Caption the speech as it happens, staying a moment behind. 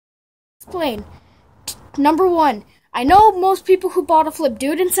Explain. Number 1, I know most people who bottle flip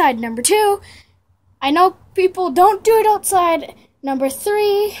do it inside. Number 2, I know people don't do it outside. Number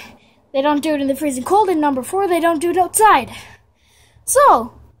 3, they don't do it in the freezing cold. And number 4, they don't do it outside.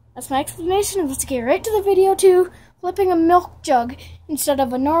 So, that's my explanation. Let's get right to the video to flipping a milk jug instead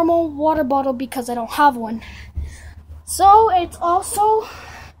of a normal water bottle because I don't have one. So, it's also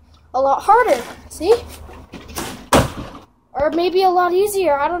a lot harder, see? Or maybe a lot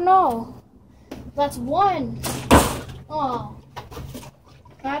easier, I don't know. That's 1. Oh,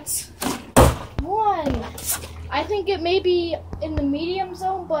 that's 1. I think it may be in the medium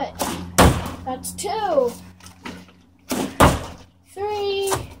zone, but that's 2,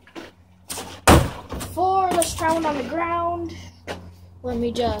 3, 4. Let's try one on the ground. Let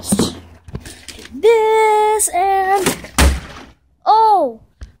me just do this and 5.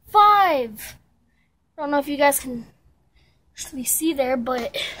 I don't know if you guys can actually see there,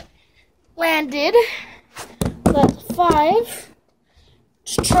 but landed. That's 5.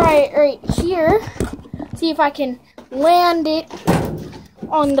 Let's try it right here. See if I can land it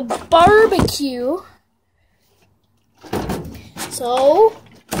on the barbecue. So,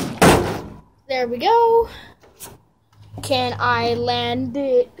 there we go. Can I land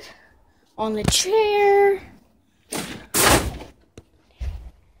it on the chair?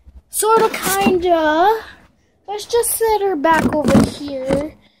 Sorta, kinda. Let's just set her back over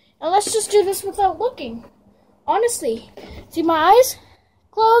here. And let's just do this without looking. Honestly. See my eyes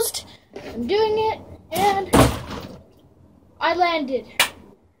closed? I'm doing it. And I landed.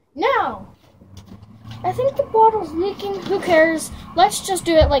 Now, I think the bottle's leaking. Who cares? Let's just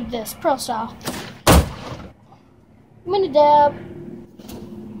do it like this. Pro style. I'm gonna dab.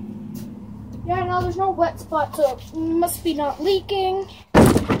 Yeah, no, there's no wet spot, so it must be not leaking.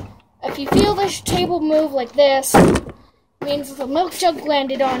 If you feel this table move like this, it means the milk jug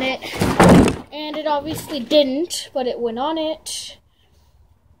landed on it. And it obviously didn't, but it went on it.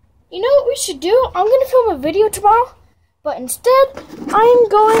 You know what we should do? I'm going to film a video tomorrow, but instead, I'm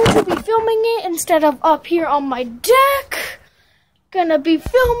going to be filming it instead of up here on my deck. Gonna be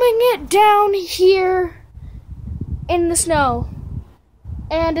filming it down here in the snow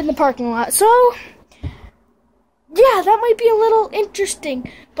and in the parking lot. So, yeah, that might be a little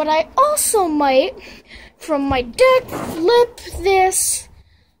interesting, but I also might, from my deck, flip this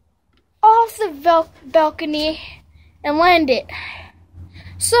off the balcony and land it.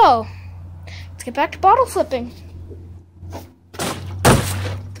 So, let's get back to bottle flipping.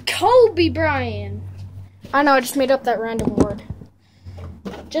 Kobe Bryant. I know, I just made up that random word.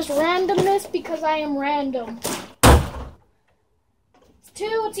 Just randomness because I am random. It's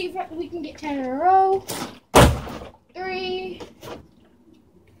 2, let's see if we can get 10 in a row. 3,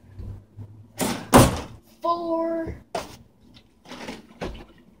 4.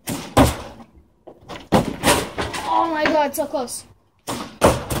 Oh my god, so close.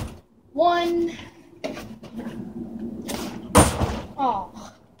 1. Oh.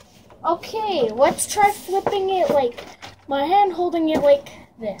 Okay, let's try flipping it like my hand holding it like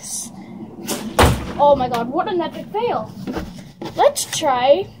this. Oh my god, what an epic fail. Let's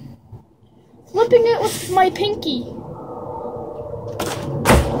try flipping it with my pinky.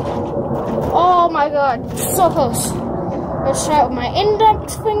 Oh my god, so close. Let's try it with my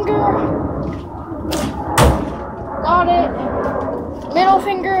index finger. Got it. Middle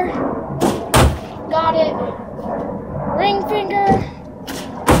finger. Got it. Ring finger.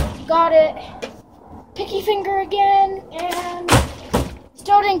 Got it. Picky finger again. And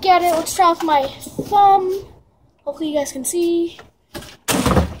still didn't get it. Let's try with my thumb. Hopefully you guys can see.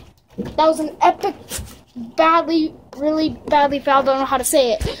 That was an epic, really badly fouled. I don't know how to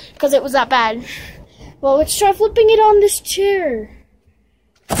say it because it was that bad. Well, let's try flipping it on this chair.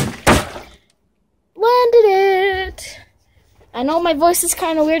 Landed it. I know my voice is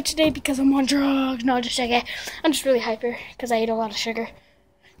kind of weird today because I'm on drugs. No, just kidding. I'm just really hyper because I ate a lot of sugar.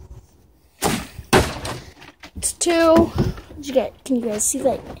 It's 2. What'd you get? Can you guys see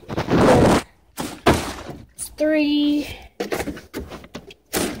that? It's 3.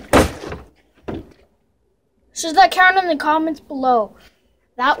 Should that count in the comments below?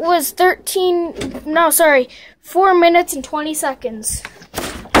 That was 4 minutes and 20 seconds.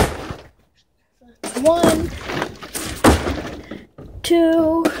 1,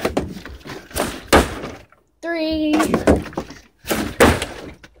 2, 3,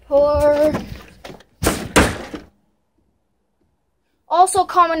 4. Also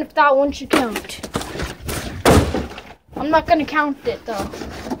comment if that one should count. I'm not gonna count it though.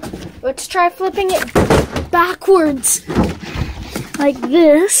 Let's try flipping it backwards like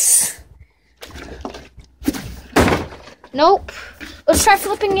this. Nope. Let's try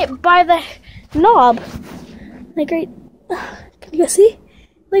flipping it by the knob. Like right, can you guys see?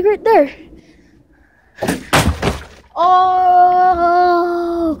 Like right there.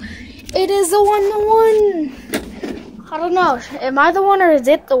 Oh, it is the one. I don't know. Am I the one or is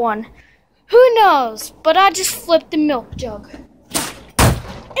it the one? Who knows? But I just flipped the milk jug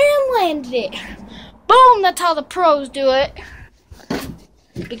and landed it. Boom! That's how the pros do it.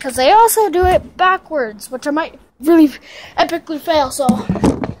 Because they also do it backwards, which I might really epically fail. So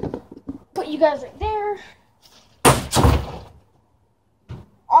put you guys right there.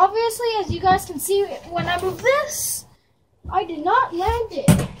 Obviously, as you guys can see, when I move this, I did not land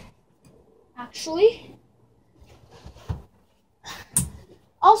it. Actually.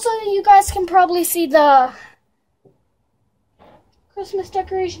 Also, you guys can probably see the Christmas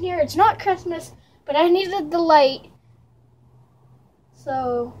decoration here. It's not Christmas, but I needed the light.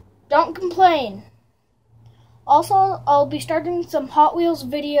 So, don't complain. Also, I'll be starting some Hot Wheels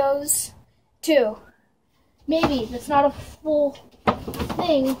videos, too. Maybe. That's not a full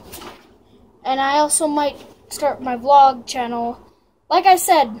thing. And I also might start my vlog channel, like I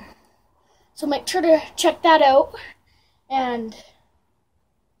said. So make sure to check that out. And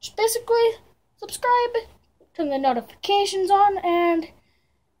just basically subscribe, turn the notifications on, and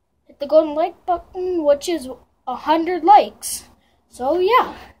hit the golden like button, which is 100 likes. So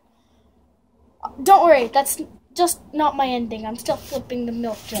yeah, don't worry, that's just not my ending. I'm still flipping the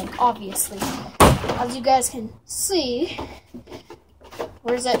milk jug, obviously. As you guys can see,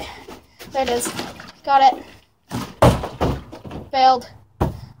 where is it? There it is. Got it. Failed.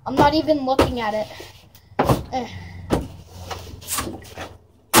 I'm not even looking at it.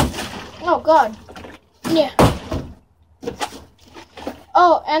 Oh God. Yeah.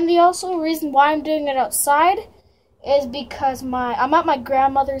 Oh, and the also reason why I'm doing it outside is because I'm at my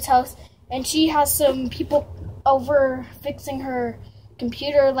grandmother's house and she has some people over fixing her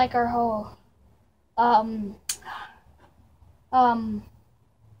computer, like our whole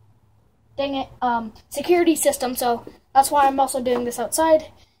security system. So that's why I'm also doing this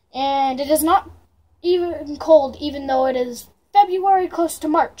outside. And it is not even cold, even though it is February, close to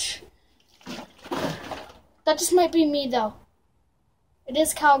March. That just might be me, though. It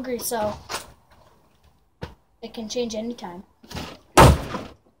is Calgary, so it can change anytime.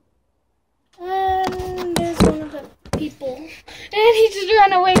 And there's one of the people. And he just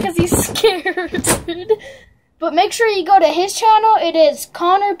ran away because he's scared. But make sure you go to his channel. It is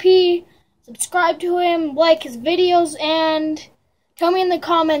Connor P. Subscribe to him, like his videos, and tell me in the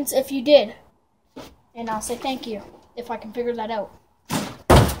comments if you did. And I'll say thank you if I can figure that out.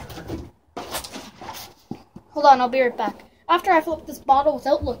 Hold on, I'll be right back. After I flip this bottle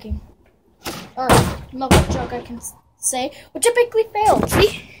without looking. Or milk jug, I can say. Which typically failed,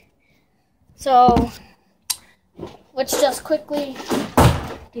 see? So, let's just quickly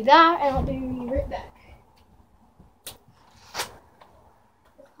do that, and I'll be right back. Is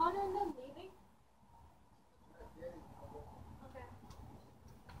Connor done leaving? Okay.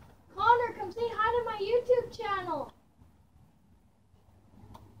 Connor, come say hi to my YouTube channel.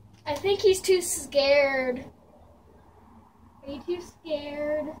 I think he's too scared. Are you too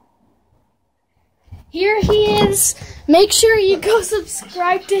scared? Here he is. Make sure you go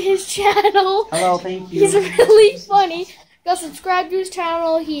subscribe to his channel. Hello, thank you. He's really funny. Go subscribe to his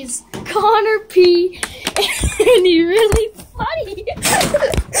channel. He's Connor P. And he's really funny.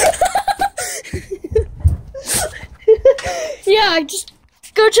 Yeah, just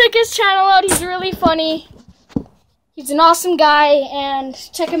go check his channel out. He's really funny. He's an awesome guy, and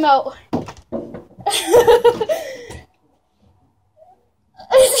check him out.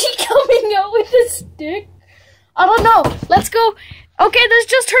 Is he coming out with a stick? I don't know. Let's go. Okay, this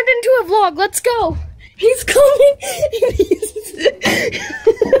just turned into a vlog. Let's go. He's coming.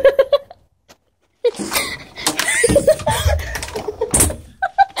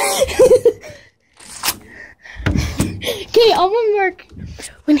 Okay, I'm gonna mark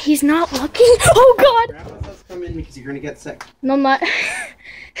when he's not looking. Oh God! Grandma says come in because you're gonna get sick. No, I'm not.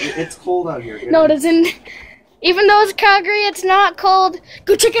 It's cold out here. No, it isn't. Even though it's Calgary, it's not cold.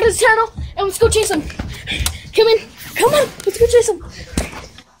 Go check out his channel and let's go chase him. Come in. Come on. Let's go chase him.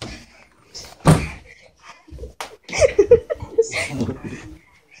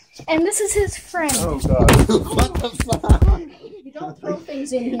 And this is his friend. Oh God. What the fuck? You don't throw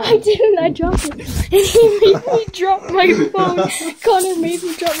things in here. I didn't. I dropped it. And he made me drop my phone. Connor made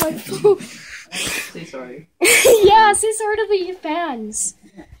me drop my phone. Say sorry. Yeah, say sorry to the fans.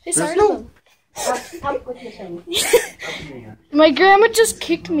 Say sorry to them. Out with your thing. My grandma just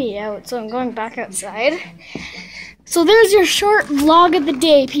kicked me out, so I'm going back outside. So there's your short vlog of the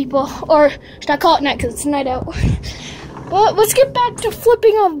day, people. Or should I call it night, because it's night out. Well, let's get back to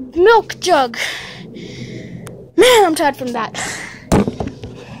flipping a milk jug. Man, I'm tired from that.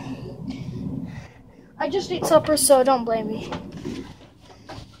 I just ate supper, so don't blame me.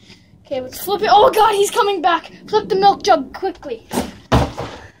 Okay, let's flip it. Oh God, he's coming back. Flip the milk jug quickly.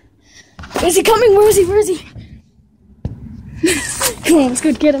 Is he coming? Where is he? Where is he? Come on, let's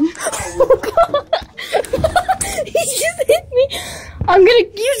go get him. Oh God. He just hit me. I'm gonna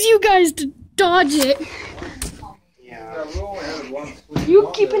use you guys to dodge it. Yeah.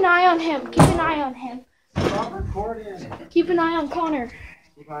 You keep an eye on him. Keep an eye on him. Keep an eye on Connor.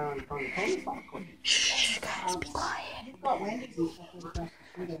 Shh, guys, be quiet. We're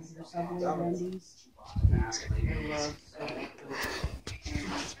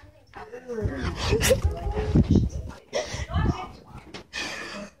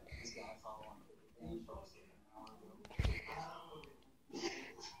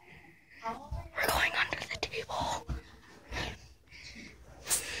going under the table.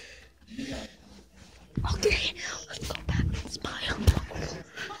 Okay, let's go back and spy on them.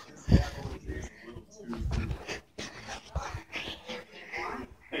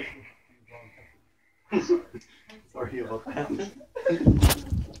 Sorry about that.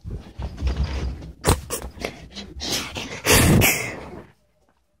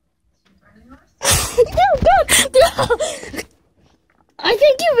 Oh God! I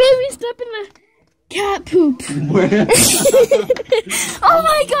think you made me step in the cat poop. Oh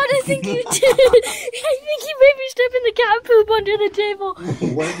my God! I think you did. I think you made me step in the cat poop under the table.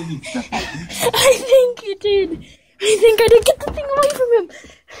 Where did you step? I think you did. I think I did. Get the thing away from him.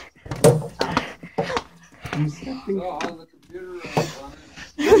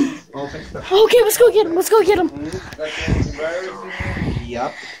 Okay, let's go get him. Let's go get him.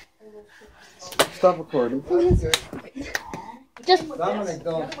 Yep. Stop recording. Just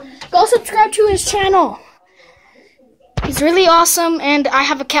go subscribe to his channel. He's really awesome, and I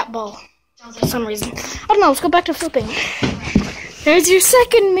have a cat ball for some reason. I don't know. Let's go back to flipping. There's your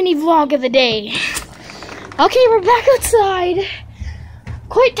second mini vlog of the day. Okay, we're back outside.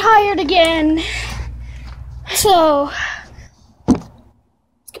 Quite tired again. So,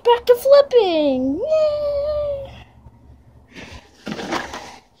 let's get back to flipping. Yay!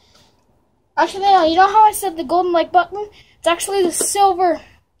 Actually, no, you know how I said the golden like button? It's actually the silver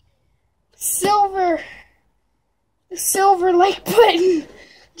like button.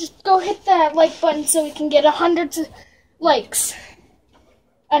 Just go hit that like button so we can get 100 likes.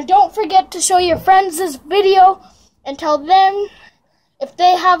 And don't forget to show your friends this video and tell them if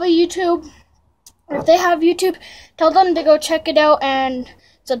they have a YouTube, tell them to go check it out and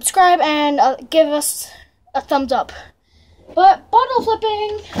subscribe and give us a thumbs up. But bottle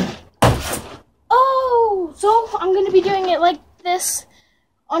flipping. Oh, so I'm going to be doing it like this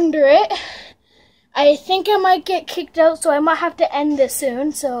under it. I think I might get kicked out, so I might have to end this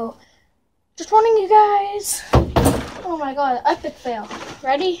soon. So, just warning you guys. Oh my God, epic fail.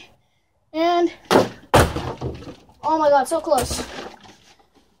 Ready? And, oh my God, so close.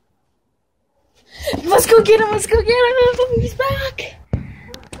 Let's go get him, let's go get him. He's back.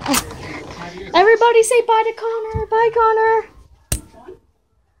 Everybody say bye to Connor. Bye, Connor.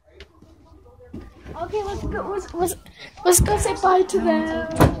 Okay, let's go say bye to them.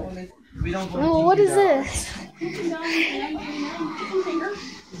 Oh, what is this?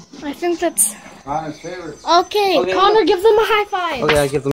 I think that's... Connor's favorite. Okay, Connor, give them a high five. Okay, I give them.